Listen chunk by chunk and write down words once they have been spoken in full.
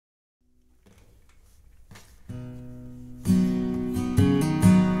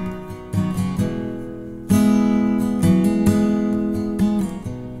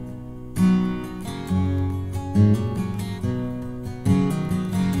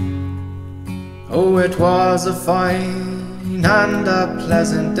Oh, it was a fine and a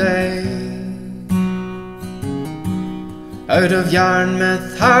pleasant day. Out of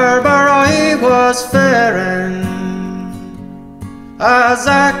Yarmouth harbour I was faring, as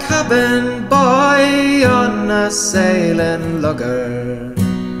a cabin boy on a sailing lugger,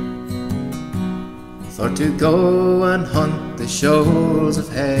 for to go and hunt the shoals of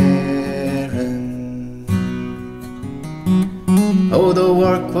herring. Oh, the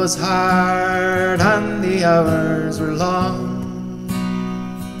work was hard and the hours were long,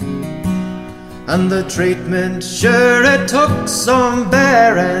 and the treatment, sure it took some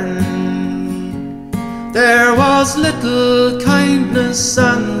bearing. There was little kindness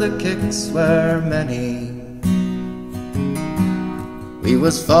and the kicks were many. We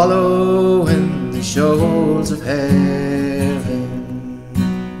was following the shoals of herring.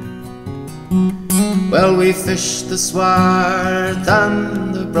 Well, we fished the sward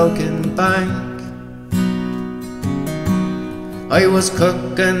and the broken bank. I was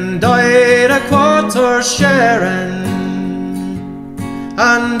cook and I'd a quarter sharing,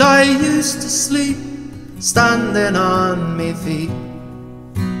 and I used to sleep standing on me feet,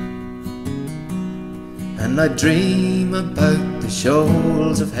 and I'd dream about the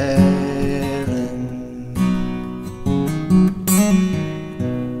shoals of herring.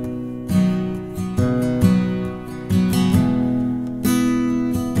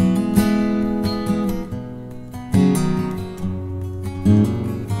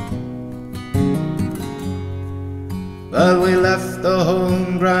 Well, we left the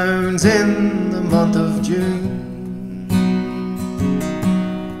home grounds in the month of June,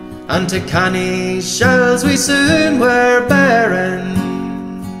 and to canny shells we soon were bearing,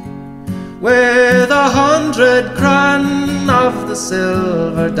 with 100 cran of the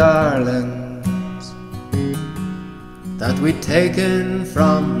silver darlings that we'd taken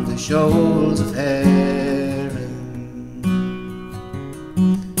from the shoals of herring.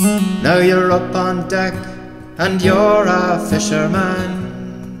 Now you're up on deck and you're a fisherman,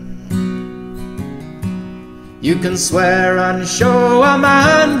 you can swear and show a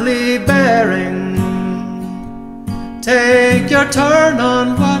manly bearing. Take your turn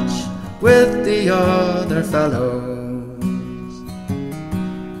on watch with the other fellows,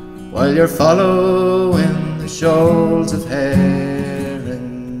 while you're following the shoals of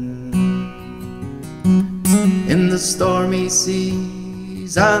herring. In the stormy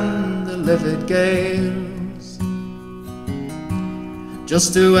seas and the livid gales,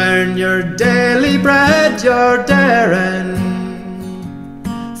 just to earn your daily bread you're daring,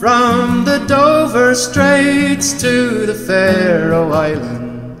 from the Dover Straits to the Faroe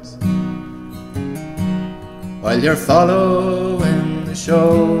Islands, while you're following the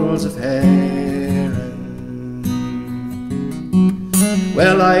shoals of herring.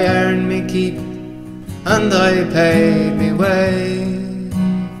 Well, I earned me keep and I paid me way,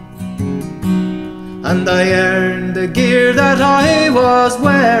 and I earned the gear that I was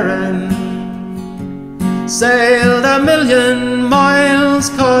wearing, sailed 1,000,000 miles,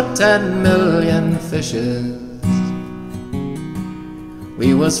 caught 10 million fishes.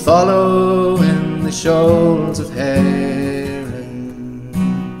 We was following the shoals of herring.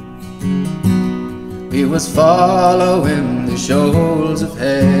 We was following the shoals of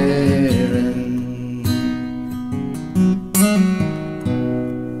herring.